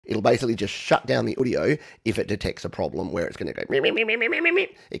It'll basically just shut down the audio if it detects a problem where it's going to go.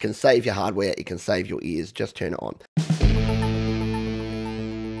 It can save your hardware. It can save your ears. Just turn it on.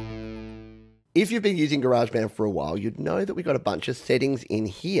 If you've been using GarageBand for a while, you'd know that we've got a bunch of settings in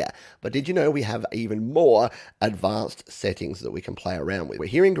here. But did you know we have even more advanced settings that we can play around with? We're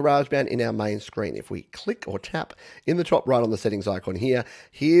here in GarageBand in our main screen. If we click or tap in the top right on the settings icon here,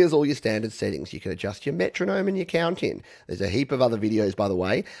 here's all your standard settings. You can adjust your metronome and your count in. There's a heap of other videos, by the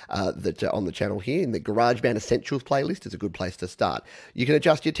way, that are on the channel here. In the GarageBand Essentials playlist is a good place to start. You can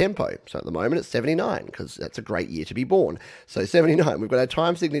adjust your tempo. So at the moment it's 79 because that's a great year to be born. So 79, we've got our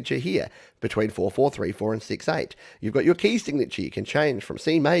time signature here between 4/4, 3/4, and 6/8. You've got your key signature. You can change from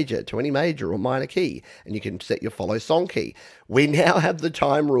C major to any major or minor key, and you can set your follow song key. We now have the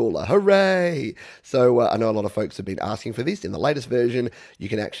time ruler. Hooray! So I know a lot of folks have been asking for this. In the latest version, you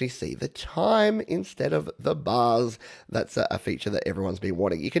can actually see the time instead of the bars. That's a feature that everyone's been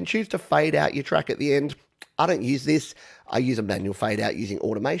wanting. You can choose to fade out your track at the end. I don't use this. I use a manual fade out using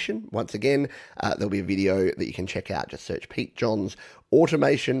automation. Once again, there'll be a video that you can check out. Just search Pete Johns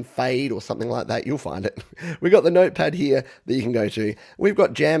automation fade or something like that. You'll find it. We've got the notepad here that you can go to. We've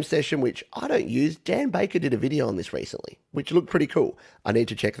got jam session, which I don't use. Dan Baker did a video on this recently, which looked pretty cool. I need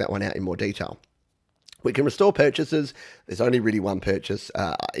to check that one out in more detail. We can restore purchases. There's only really one purchase.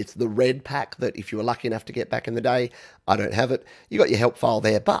 It's the red pack that if you were lucky enough to get back in the day, I don't have it. You got your help file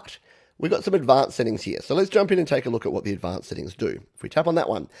there, but we've got some advanced settings here. So let's jump in and take a look at what the advanced settings do. If we tap on that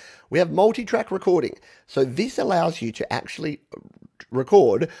one, we have multi-track recording. So this allows you to actually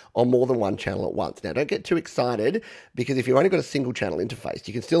record on more than one channel at once. Now, don't get too excited because if you've only got a single channel interface,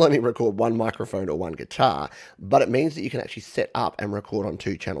 you can still only record one microphone or one guitar, but it means that you can actually set up and record on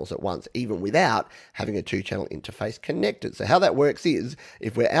two channels at once, even without having a two-channel interface connected. So how that works is,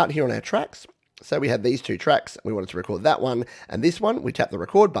 if we're out here on our tracks, so we have these two tracks, we wanted to record that one and this one, we tap the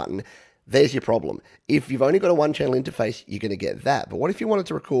record button. There's your problem. If you've only got a one-channel interface, you're going to get that. But what if you wanted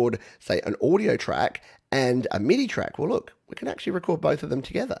to record, say, an audio track and a MIDI track? Well, look, we can actually record both of them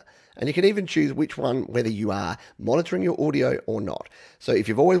together. And you can even choose which one, whether you are monitoring your audio or not. So if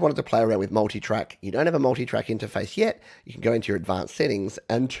you've always wanted to play around with multi-track, you don't have a multi-track interface yet, you can go into your advanced settings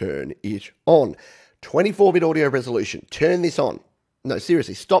and turn it on. 24-bit audio resolution. Turn this on. No,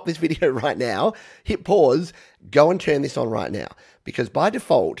 seriously, stop this video right now, hit pause, go and turn this on right now. Because by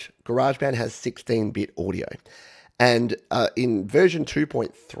default, GarageBand has 16-bit audio. And in version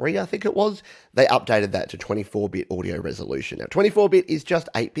 2.3, I think it was, they updated that to 24-bit audio resolution. Now, 24-bit is just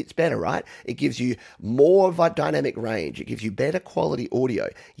 8 bits better, right? It gives you more of a dynamic range. It gives you better quality audio.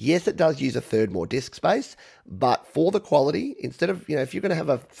 Yes, it does use a third more disk space, but for the quality, instead of, if you're going to have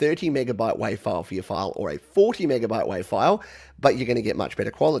a 30 megabyte WAV file for your file or a 40 megabyte WAV file, but you're going to get much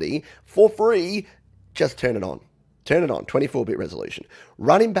better quality for free, just turn it on. Turn it on, 24-bit resolution.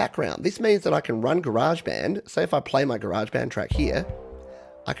 Run in background. This means that I can run GarageBand. Say if I play my GarageBand track here,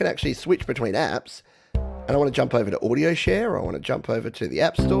 I can actually switch between apps. And I want to jump over to Audio Share, or I want to jump over to the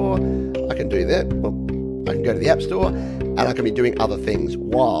App Store. I can do that. Well, I can go to the App Store, and I can be doing other things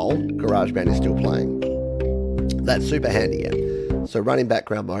while GarageBand is still playing. That's super handy, yeah. So run in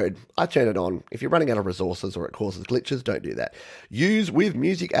background mode, I turn it on. If you're running out of resources or it causes glitches, don't do that. Use with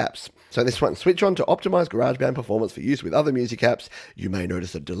music apps. So this one, switch on to optimize GarageBand performance for use with other music apps. You may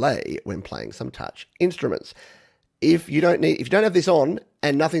notice a delay when playing some touch instruments. If you don't have this on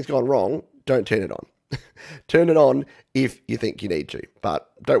and nothing's gone wrong, don't turn it on. Turn it on if you think you need to,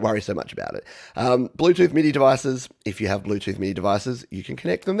 but don't worry so much about it. Bluetooth MIDI devices, if you have Bluetooth MIDI devices, you can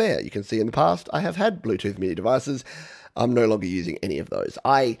connect them there. You can see in the past, I have had Bluetooth MIDI devices. I'm no longer using any of those.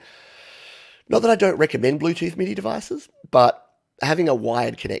 Not that I don't recommend Bluetooth MIDI devices, but having a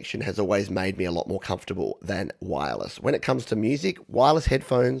wired connection has always made me a lot more comfortable than wireless. When it comes to music, wireless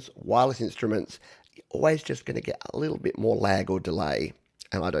headphones, wireless instruments, you're always just going to get a little bit more lag or delay,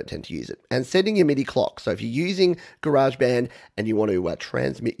 and I don't tend to use it. And setting your MIDI clock. So if you're using GarageBand and you want to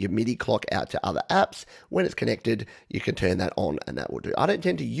transmit your MIDI clock out to other apps, when it's connected, you can turn that on and that will do. I don't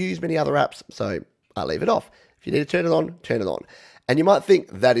tend to use many other apps, so I leave it off. If you need to turn it on, turn it on. And you might think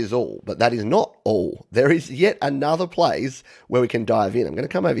that is all, but that is not all. There is yet another place where we can dive in. I'm going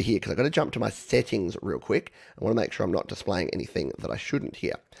to come over here because I've got to jump to my settings real quick. I want to make sure I'm not displaying anything that I shouldn't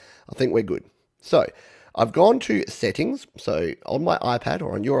here. I think we're good. So I've gone to settings. So on my iPad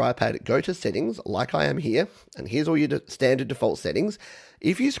or on your iPad, go to settings like I am here. And here's all your standard default settings.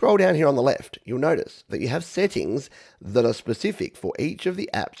 If you scroll down here on the left, you'll notice that you have settings that are specific for each of the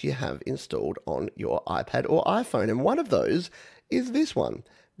apps you have installed on your iPad or iPhone. And one of those is this one,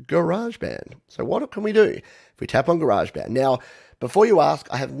 GarageBand. So what can we do if we tap on GarageBand? Now, before you ask,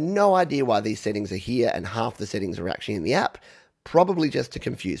 I have no idea why these settings are here and half the settings are actually in the app. Probably just to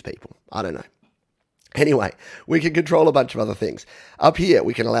confuse people. I don't know. Anyway, we can control a bunch of other things. Up here,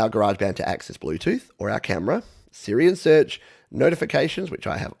 we can allow GarageBand to access Bluetooth or our camera, Siri and search, notifications, which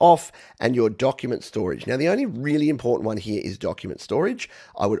I have off, and your document storage. Now, the only really important one here is document storage.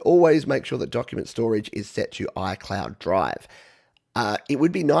 I would always make sure that document storage is set to iCloud Drive. It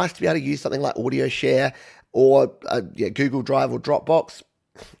would be nice to be able to use something like Audio Share or Google Drive or Dropbox.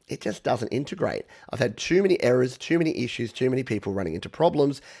 It just doesn't integrate. I've had too many errors, too many issues, too many people running into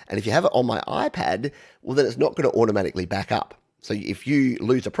problems. And if you have it on my iPad, well, then it's not going to automatically back up. So if you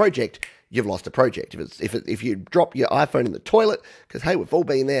lose a project, you've lost a project. If you drop your iPhone in the toilet, because hey, we've all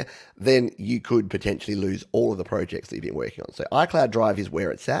been there, then you could potentially lose all of the projects that you've been working on. So iCloud Drive is where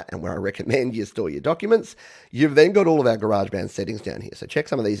it's at and where I recommend you store your documents. You've then got all of our GarageBand settings down here. So check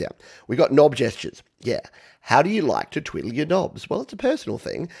some of these out. We've got knob gestures. Yeah. How do you like to twiddle your knobs? Well, it's a personal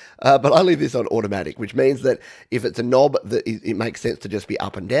thing, but I leave this on automatic, which means that if it's a knob that it makes sense to just be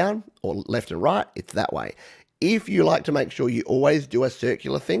up and down or left and right, it's that way. If you like to make sure you always do a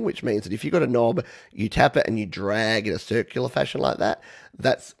circular thing, which means that if you've got a knob, you tap it and you drag in a circular fashion like that,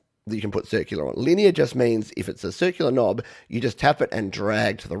 you can put circular on. Linear just means if it's a circular knob, you just tap it and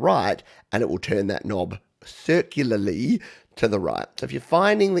drag to the right, and it will turn that knob circularly to the right. So if you're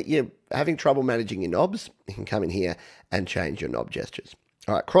finding that you're having trouble managing your knobs, you can come in here and change your knob gestures.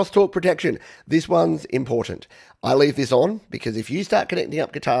 All right, Crosstalk Protection. This one's important. I leave this on because if you start connecting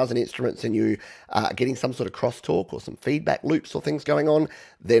up guitars and instruments and you are getting some sort of crosstalk or some feedback loops or things going on,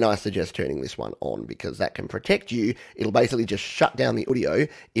 then I suggest turning this one on because that can protect you. It'll basically just shut down the audio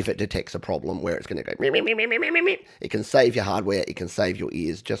if it detects a problem where it's going to go. It can save your hardware. It can save your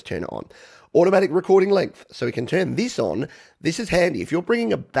ears. Just turn it on. Automatic recording length. So we can turn this on. This is handy. If you're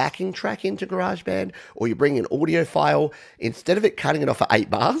bringing a backing track into GarageBand or you're bringing an audio file, instead of it cutting it off at 8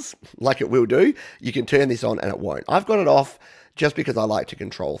 bars, like it will do, you can turn this on and it won't. I've got it off just because I like to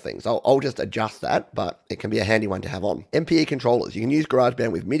control things. I'll just adjust that, but it can be a handy one to have on. MPE Controllers. You can use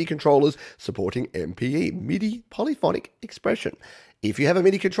GarageBand with MIDI controllers supporting MPE, MIDI Polyphonic Expression. If you have a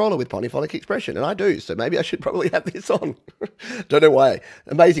MIDI controller with polyphonic expression, and I do, so maybe I should probably have this on. Don't know why.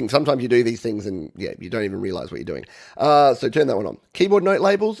 Amazing. Sometimes you do these things and yeah, you don't even realize what you're doing. So turn that one on. Keyboard note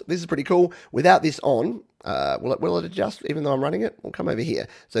labels. This is pretty cool. Without this on, will it adjust even though I'm running it? We'll come over here.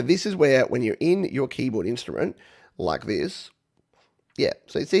 So this is where when you're in your keyboard instrument like this, yeah.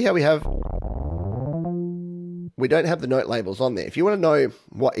 So you see how we don't have the note labels on there. If you want to know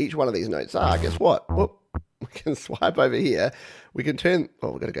what each one of these notes are, guess what? Whoop. We can swipe over here. We can turn,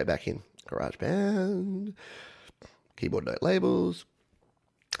 we've got to go back in. GarageBand, keyboard note labels.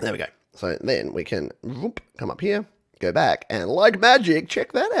 There we go. So then we can come up here, go back, and like magic,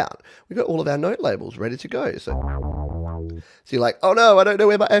 check that out. We've got all of our note labels ready to go. So you're like, oh no, I don't know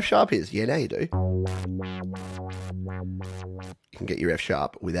where my F sharp is. Yeah, now you do. You can get your F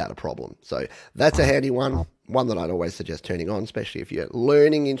sharp without a problem. So that's a handy one. One that I'd always suggest turning on, especially if you're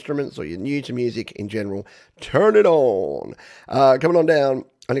learning instruments or you're new to music in general. Turn it on. Coming on down,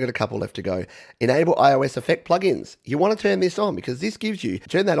 only got a couple left to go. Enable iOS effect plugins. You want to turn this on because this gives you,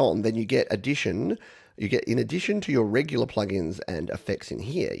 turn that on, then you get in addition to your regular plugins and effects in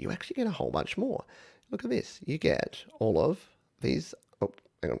here, you actually get a whole bunch more. Look at this. You get all of these.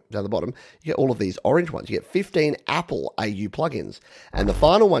 Hang on, down the bottom, you get all of these orange ones. You get 15 Apple AU plugins. And the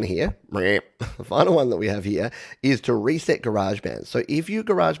final one here, the final one that we have here is to reset GarageBand. So if your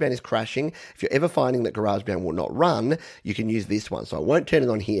GarageBand is crashing, if you're ever finding that GarageBand will not run, you can use this one. So I won't turn it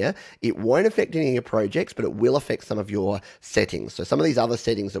on here. It won't affect any of your projects, but it will affect some of your settings. So some of these other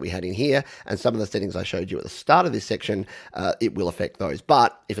settings that we had in here and some of the settings I showed you at the start of this section, it will affect those.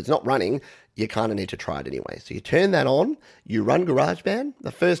 But if it's not running, you kind of need to try it anyway. So you turn that on, you run GarageBand.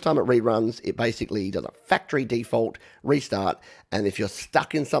 The first time it reruns, it basically does a factory default restart. And if you're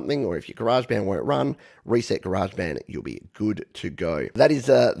stuck in something or if your GarageBand won't run, reset GarageBand, you'll be good to go. That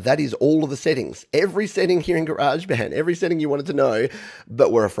is all of the settings. Every setting here in GarageBand, every setting you wanted to know,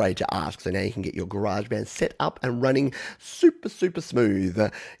 but we're afraid to ask. So now you can get your GarageBand set up and running super, super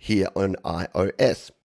smooth here on iOS.